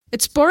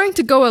It's boring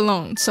to go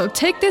alone, so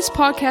take this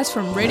podcast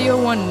from Radio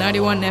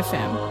 191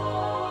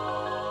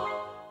 FM.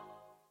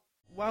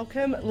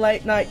 Welcome,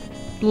 Late Night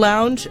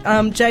Lounge.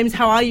 James,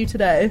 how are you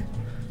today?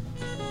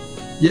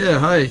 Yeah,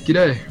 hi,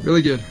 g'day,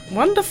 really good.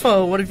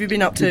 Wonderful. What have you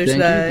been up to Thank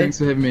today? you, thanks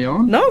for having me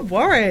on. No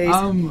worries.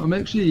 I'm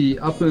actually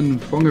up in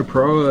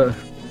Whangaparoa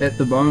at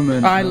the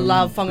moment. I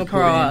love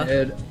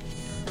Whangaparoa.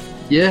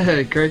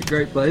 Yeah, great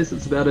place.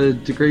 It's about a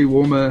degree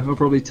warmer, or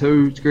probably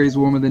 2 degrees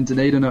warmer than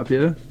Dunedin up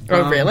here.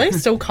 Oh, really?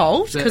 Still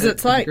cold? Because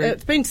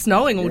it's been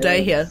snowing all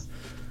day here.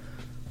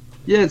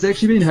 Yeah, it's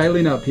actually been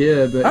hailing up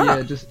here, but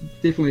yeah, just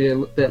definitely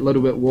that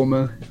little bit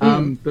warmer.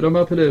 But I'm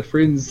up at a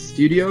friend's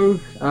studio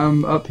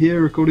up here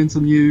recording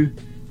some new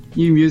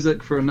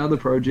music for another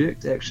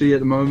project, actually, at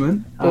the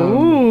moment.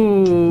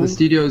 Ooh. The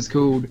studio is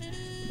called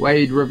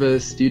Wade River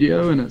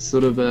Studio, and it's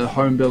sort of a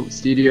home-built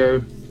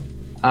studio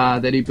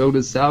that he built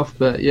himself,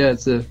 but yeah,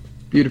 it's a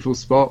beautiful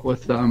spot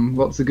with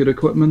lots of good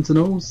equipment and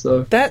all.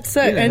 So that's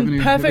it, yeah,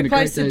 and perfect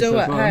place to do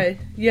it. Hey,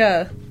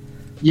 yeah,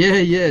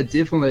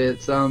 definitely.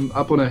 It's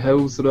up on a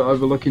hill, sort of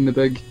overlooking the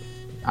big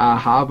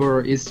harbour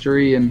or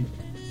estuary, and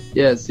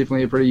yeah, it's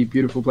definitely a pretty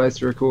beautiful place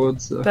to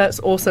record. So that's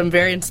awesome,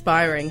 very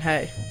inspiring.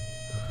 Hey,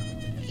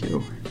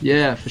 cool.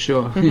 Yeah, for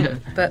sure. Yeah,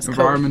 that's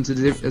environment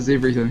cool. is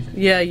everything.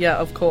 Yeah,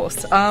 of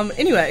course.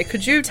 Anyway,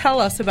 could you tell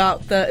us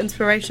about the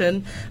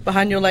inspiration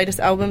behind your latest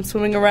album,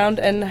 Swimming Around,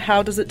 and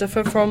how does it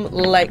differ from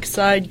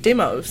Lakeside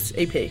Demos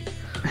EP?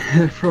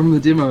 From the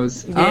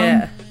demos,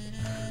 yeah.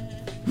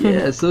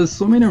 So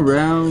Swimming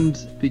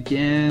Around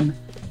began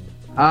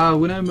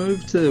when I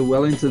moved to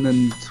Wellington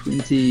in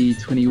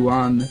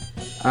 2021.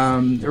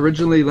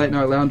 Originally, Late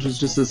Night Lounge was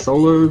just a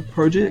solo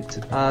project,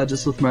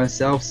 just with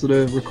myself, sort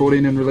of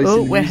recording and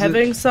releasing music.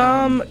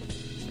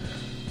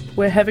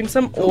 We're having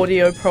some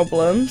audio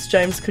problems.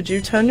 James, could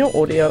you turn your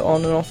audio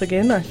on and off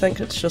again? I think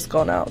it's just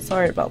gone out.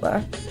 Sorry about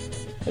that.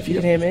 If you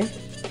can hear me.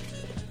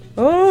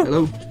 Oh.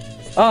 Hello.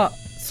 Oh,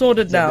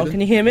 sorted now. Can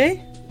you hear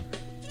me?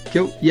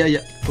 Cool.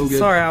 Yeah. All good.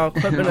 Sorry, our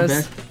equipment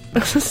is...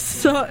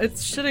 so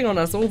it's shitting on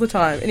us all the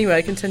time. Anyway,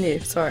 continue.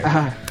 Sorry.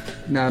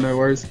 No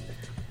worries.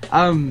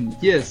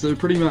 So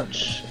pretty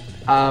much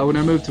when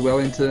I moved to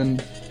Wellington,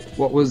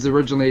 what was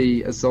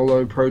originally a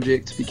solo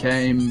project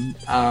became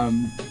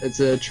it's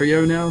a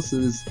trio now, so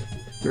there's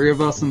 3 of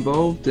us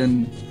involved,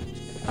 and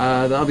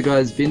the other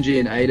guys, Benji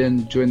and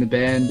Aiden, joined the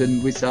band,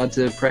 and we started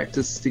to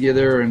practice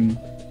together, and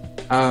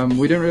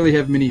we didn't really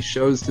have many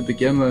shows to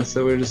begin with,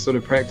 so we were just sort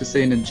of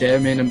practicing and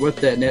jamming, and with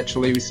that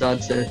naturally we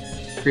started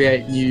to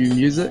create new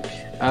music.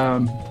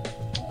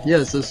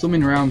 So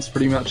Swimming Around's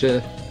pretty much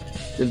a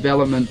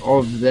development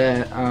of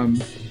that.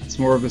 It's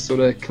more of a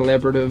sort of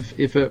collaborative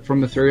effort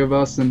from the 3 of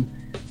us, and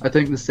I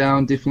think the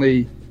sound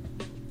definitely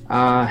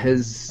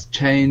has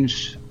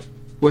changed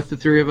with the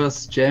 3 of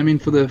us jamming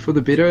for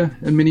the better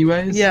in many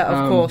ways. Yeah,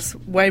 of course.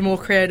 Way more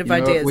creative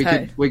ideas.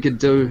 We could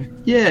do,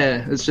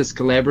 it's just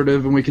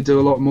collaborative, and we could do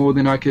a lot more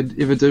than I could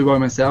ever do by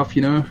myself.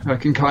 I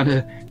can kind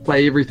of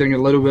play everything a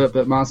little bit,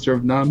 but master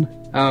of none.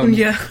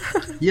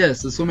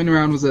 So Swimming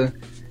Around was a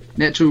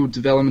natural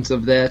development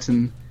of that,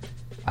 and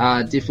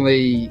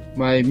definitely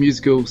my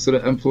musical sort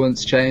of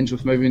influence changed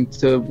with moving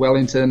to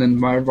Wellington, and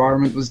my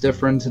environment was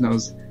different, and I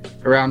was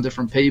around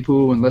different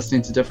people and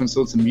listening to different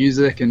sorts of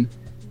music, and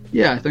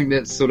I think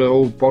that's sort of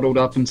all bottled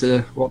up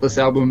into what this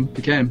album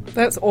became.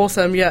 That's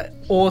awesome.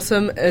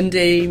 Awesome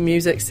indie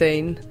music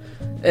scene,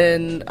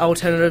 in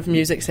alternative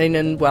music scene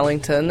in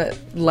Wellington. It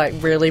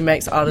really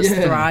makes artists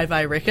thrive,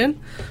 I reckon.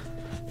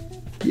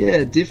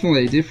 Yeah,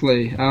 definitely.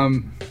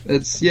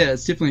 It's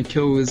definitely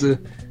cool. There's a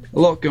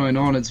lot going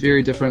on. It's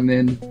very different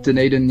than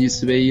Dunedin used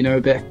to be.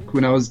 Back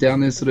when I was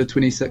down there, sort of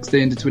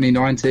 2016 to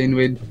 2019,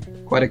 we had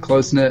quite a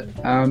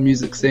close-knit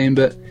music scene.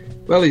 But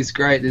Welly's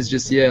great. There's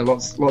just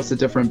lots of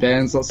different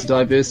bands, lots of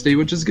diversity,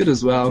 which is good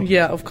as well.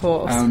 Yeah, of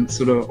course.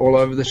 Sort of all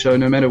over the show,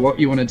 no matter what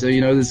you want to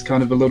do. There's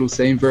kind of a little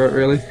scene for it,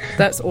 really.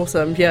 That's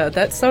awesome. Yeah,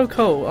 that's so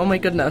cool. Oh my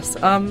goodness.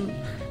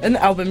 In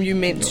the album, you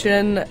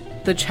mention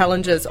the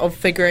challenges of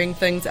figuring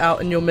things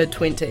out in your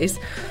mid-20s.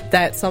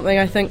 That's something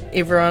I think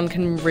everyone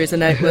can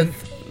resonate with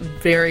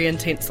very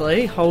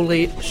intensely.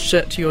 Holy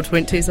shit, your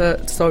 20s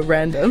are so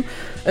random.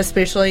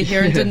 Especially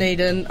here in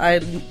Dunedin, I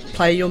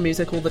play your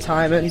music all the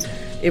time, and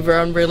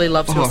everyone really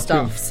loves your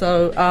stuff. Cool.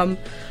 So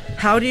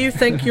how do you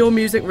think your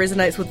music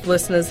resonates with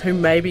listeners who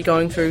may be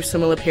going through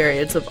similar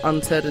periods of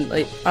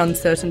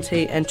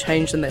uncertainty and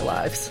change in their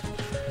lives?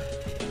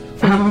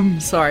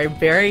 Sorry,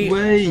 very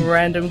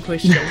random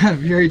question.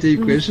 Very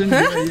deep question.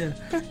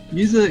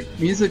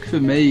 Music for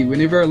me,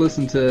 whenever I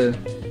listen to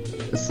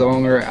a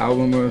song or an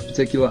album or a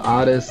particular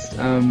artist,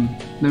 no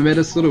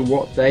matter sort of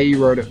what they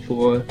wrote it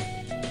for,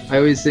 I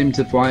always seem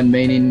to find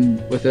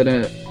meaning within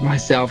it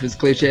myself, as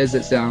cliche as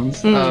it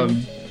sounds. I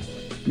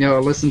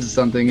listen to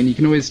something and you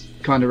can always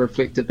kind of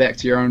reflect it back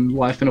to your own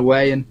life in a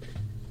way, and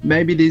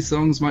maybe these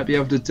songs might be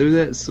able to do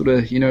that, sort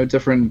of,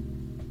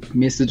 different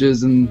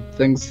messages and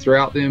things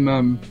throughout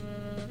them.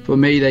 For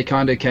me, they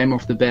kind of came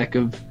off the back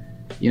of,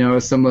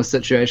 a similar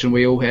situation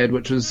we all had,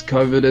 which was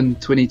COVID in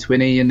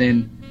 2020, and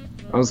then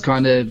I was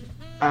kind of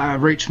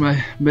reached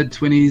my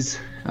mid-20s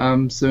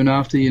soon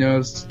after. I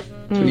was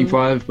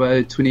 25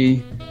 by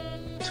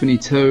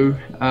 2022,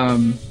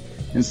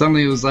 and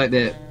suddenly it was like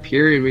that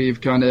period where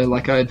you've kind of,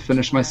 like, I had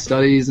finished my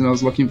studies and I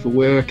was looking for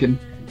work, and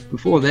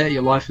before that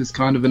your life is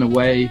kind of in a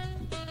way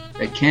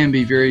that can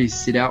be very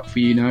set out for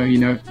you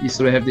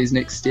sort of have these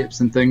next steps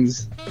and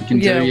things you can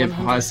do. You have 100%.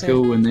 High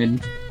school and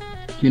then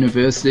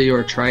university or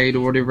a trade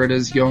or whatever it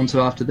is you go on to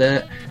after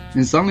that,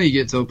 and suddenly you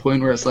get to a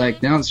point where it's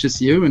like, now it's just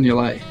you, and you're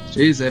like,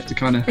 geez, I have to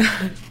kind of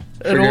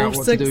figure out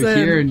what to do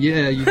here, and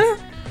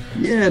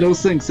it all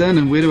sinks in,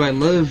 and where do I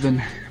live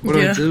and what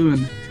do I do,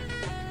 and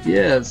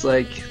it's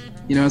like,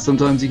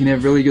 sometimes you can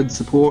have really good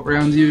support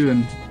around you,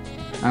 and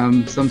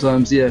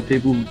sometimes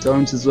people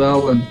don't as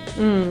well, and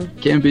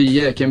can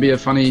be a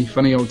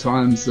funny old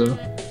time. So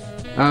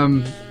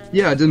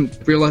I didn't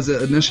realise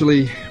it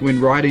initially when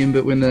writing,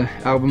 but when the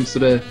album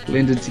sort of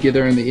blended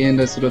together in the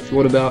end, I sort of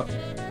thought about,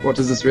 what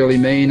does this really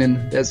mean?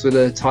 And that's where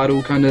the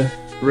title kind of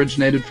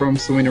originated from,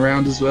 Swimming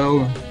Around as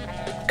well.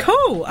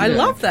 Cool, I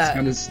love that.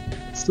 Kind of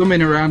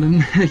swimming around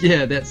and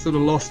that sort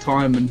of lost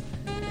time and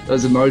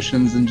those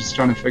emotions, and just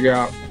trying to figure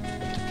out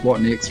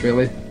what next,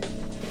 really.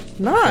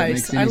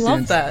 Nice, I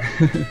love that.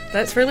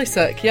 That's really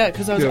sick. Yeah,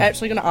 because I was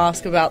actually going to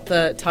ask about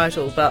the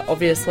title, but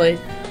obviously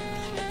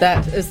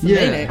that is the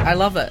meaning. I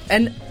love it.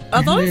 And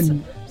are those...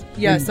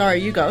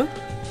 sorry, you go.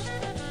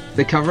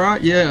 The cover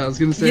art? I was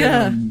going to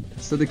say...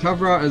 so the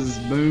cover art is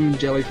moon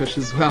jellyfish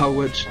as well,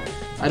 which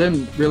I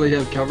didn't really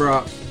have cover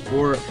art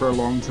for it for a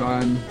long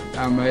time.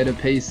 I had a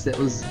piece that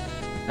was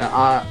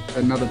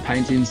another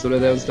painting sort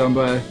of that was done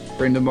by a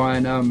friend of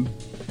mine.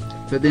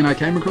 But then I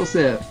came across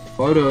that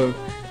photo,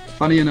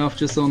 funny enough,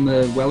 just on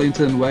the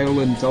Wellington Whale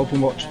and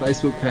Dolphin Watch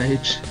Facebook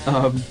page.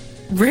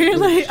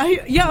 Really?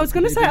 I was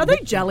going to say, are they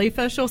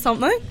jellyfish or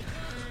something?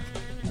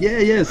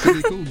 Yeah, so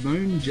they're called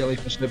moon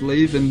jellyfish, I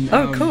believe, and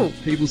cool.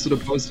 People sort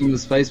of post on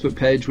this Facebook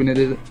page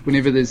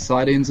whenever there's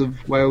sightings of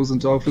whales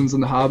and dolphins in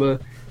the harbour.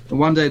 And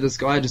one day this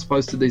guy just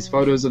posted these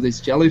photos of these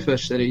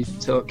jellyfish that he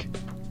took.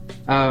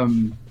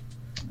 And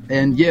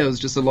it was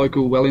just a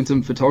local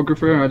Wellington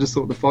photographer, and I just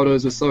thought the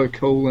photos were so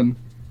cool and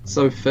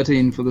so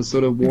fitting for the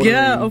sort of water.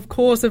 Yeah, of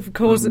course, with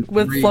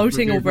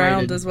floating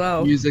around as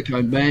well. Music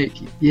I make.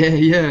 Yeah,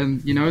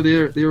 and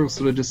they're all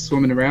sort of just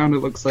swimming around. It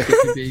looks like it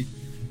could be,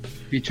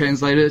 if you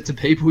translate it to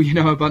people,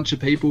 a bunch of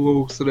people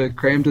all sort of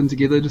crammed in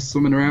together, just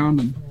swimming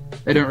around, and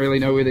they don't really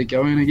know where they're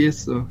going, I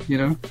guess, or,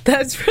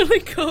 That's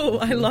really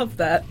cool. I love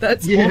that.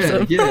 That's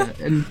awesome. Yeah,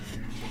 and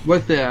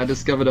with that, I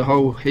discovered a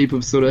whole heap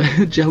of sort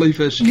of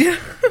jellyfish. A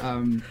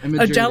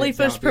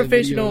jellyfish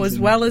professional as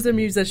well as a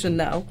musician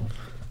now.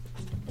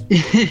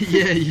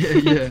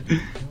 yeah.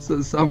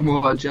 So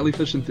somewhat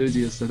jellyfish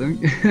enthusiast, I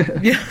think.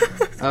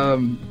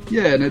 And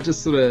it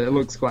just sort of, it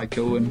looks quite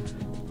cool and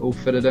all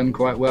fitted in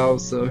quite well.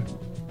 So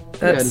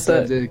I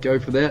decided to go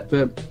for that.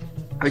 But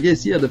I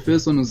guess the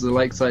first one was the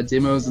lakeside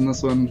demos, and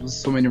this one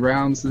was Swimming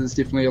Around. So there's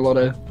definitely a lot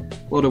of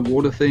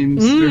water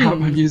themes throughout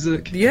my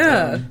music.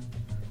 Yeah.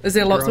 Is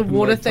there lots of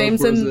water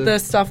themes in the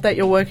stuff that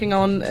you're working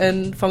on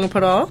in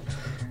Whangaparoa?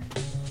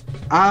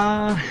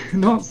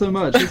 Not so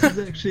much. This is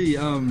actually,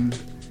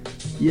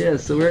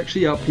 so we're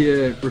actually up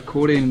here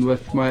recording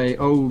with my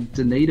old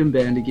Dunedin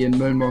band again,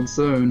 Moon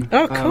Monsoon.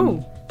 Oh,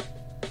 cool.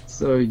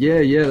 So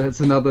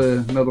that's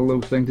another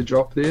little thing to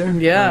drop there.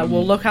 Yeah,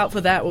 we'll look out for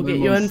that. We'll get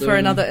you in for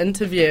another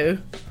interview.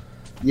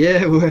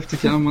 Yeah, we'll have to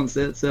come once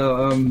that's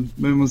out. Moon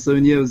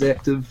Monsoon, was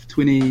active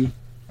 17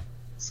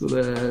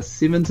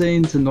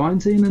 to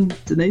 19 in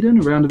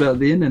Dunedin, around about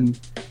then, and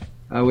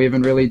we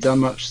haven't really done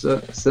much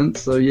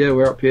since. So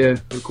we're up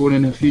here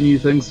recording a few new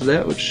things for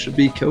that, which should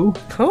be cool.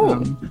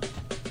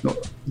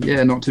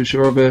 Not too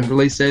sure of a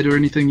release date or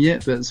anything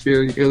yet, but it's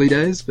very early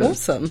days. But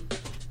awesome.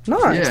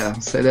 Nice. Yeah,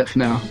 I'll say that for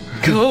now.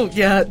 Cool.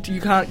 Yeah,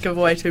 you can't give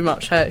away too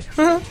much, hey?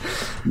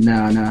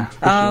 Nah.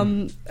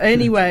 Sure.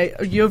 Anyway,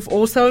 you've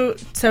also...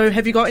 So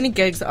have you got any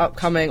gigs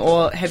upcoming,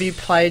 or have you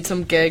played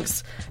some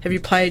gigs? Have you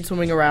played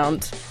Swimming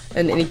Around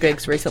in any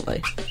gigs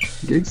recently?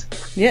 Gigs?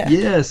 Yeah.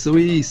 Yeah, so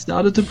we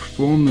started to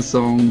perform the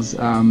songs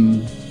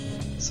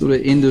sort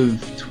of end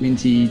of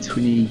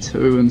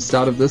 2022 and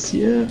start of this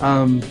year.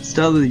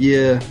 Start of the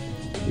year,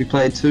 we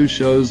played 2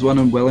 shows, one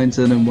in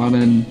Wellington and one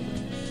in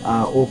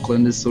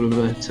Auckland, is sort of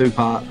a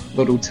 2-part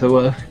little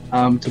tour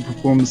to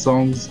perform the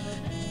songs,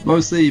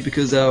 mostly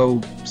because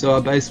our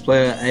bass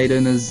player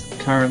Aiden is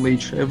currently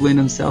travelling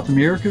in South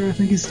America. I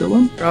think he's still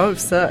in. Oh,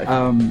 sick.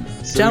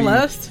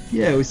 Jealous?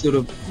 We sort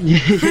of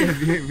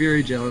very,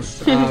 very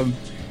jealous.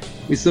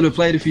 We sort of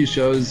played a few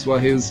shows while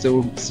he was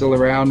still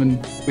around,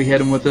 and we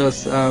had him with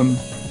us,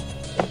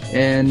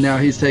 and now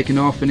he's taken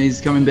off and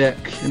he's coming back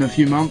in a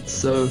few months,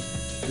 so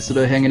we're sort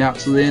of hanging out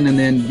till then, and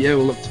then we'll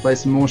look to play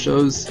some more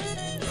shows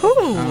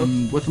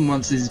with him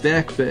once he's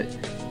back. But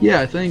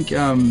I think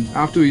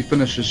after we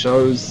finish the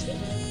shows,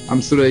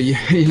 I'm sort of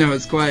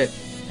it's quite,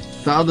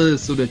 the other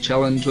sort of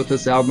challenge with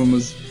this album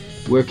was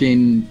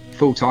working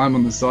full time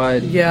on the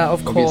side. Yeah,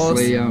 of course.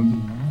 Obviously,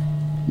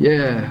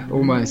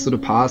 all my sort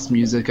of past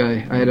music, I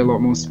had a lot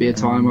more spare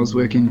time. I was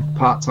working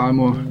part time,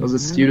 or I was a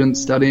student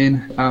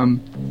studying.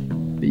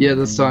 yeah,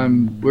 this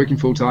time working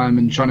full time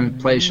and trying to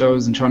play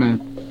shows and trying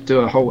to do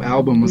a whole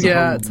album was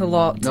it's a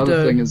lot to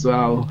another do. thing as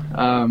well.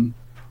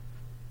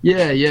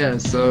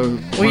 So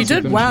well, you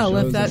did well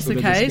if that's the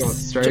case.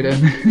 Straight in.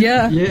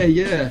 Yeah.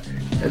 yeah.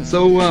 It's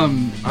all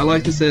I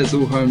like to say it's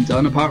all home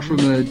done. Apart from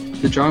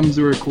the drums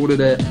were recorded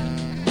at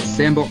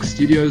Sandbox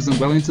Studios in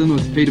Wellington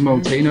with Peter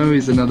Maltino.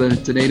 He's another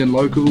Dunedin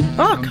local.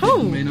 Oh,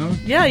 cool.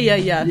 Yeah.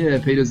 Yeah,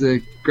 Peter's a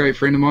great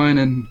friend of mine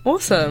and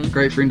awesome.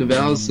 Great friend of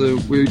ours. So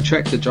we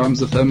tracked the drums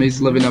with him.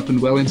 He's living up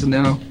in Wellington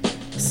now.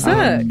 Sick.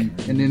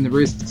 And then the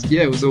rest,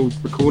 it was all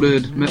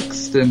recorded,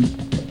 mixed, and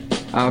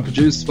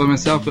produced by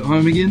myself at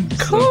home again.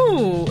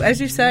 Cool. So, as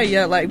you say,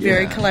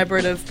 very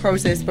collaborative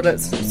process, but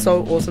it's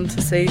so awesome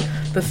to see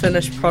the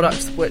finished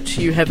products which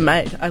you have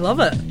made. I love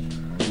it.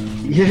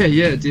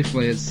 Yeah,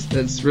 definitely.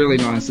 It's really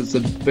nice. It's a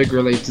big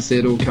relief to see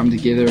it all come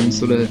together and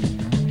sort of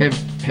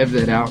have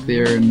that out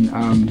there, and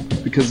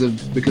because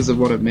of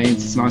what it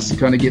means, it's nice to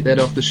kind of get that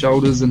off the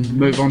shoulders and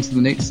move on to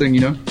the next thing,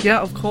 Yeah,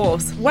 of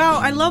course. Wow,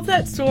 I love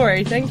that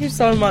story. Thank you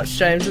so much,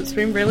 James. It's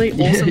been really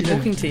awesome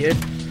talking to you.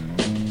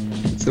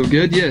 It's all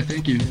good. Yeah,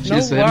 thank you.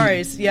 Cheers, no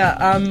worries.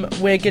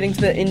 We're getting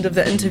to the end of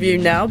the interview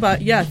now,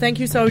 but thank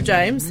you so,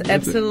 James.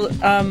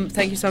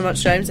 Thank you so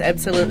much, James.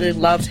 Absolutely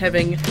loved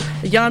having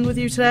a yarn with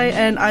you today,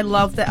 and I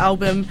love the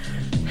album.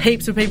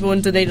 Heaps of people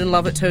in Dunedin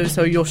love it too,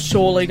 so you're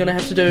surely going to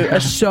have to do a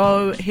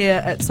show here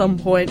at some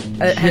point.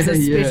 It has a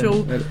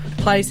special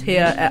place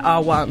here at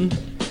R1.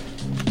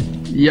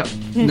 Yep.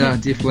 No,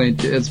 definitely.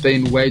 It's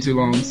been way too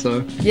long,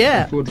 so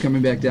look forward to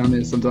coming back down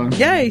there sometime.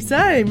 Yay,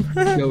 same.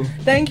 Cool.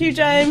 Thank you,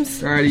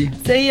 James. Alrighty.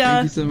 See ya.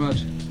 Thank you so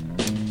much.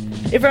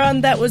 Everyone,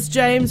 that was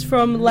James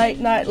from Late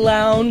Night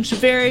Lounge.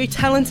 Very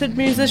talented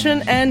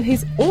musician, and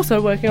he's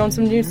also working on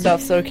some new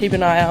stuff, so keep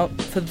an eye out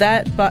for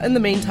that. But in the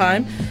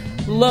meantime,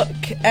 look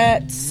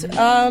at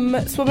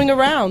Swimming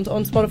Around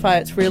on Spotify.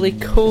 It's really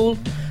cool,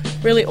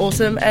 really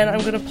awesome, and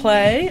I'm going to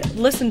play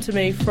Listen to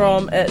Me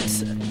from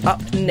it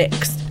up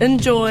next.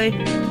 Enjoy.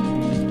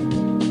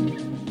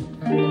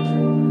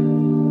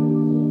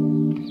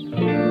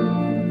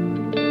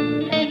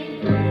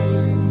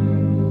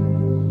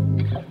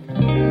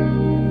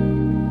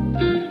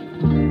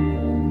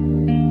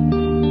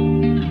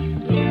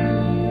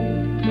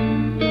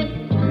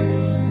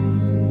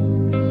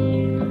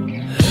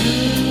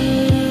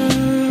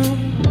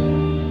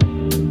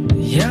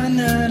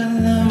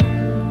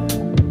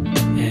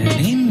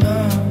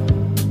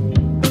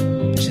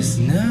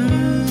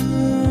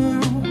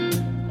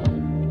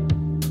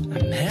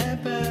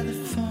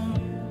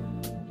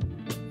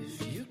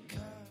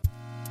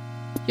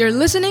 You're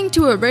listening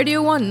to a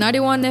Radio 1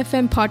 91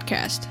 FM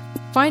podcast.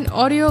 Find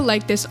audio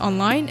like this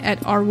online at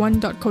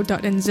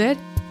r1.co.nz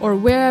or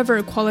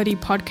wherever quality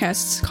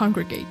podcasts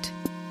congregate.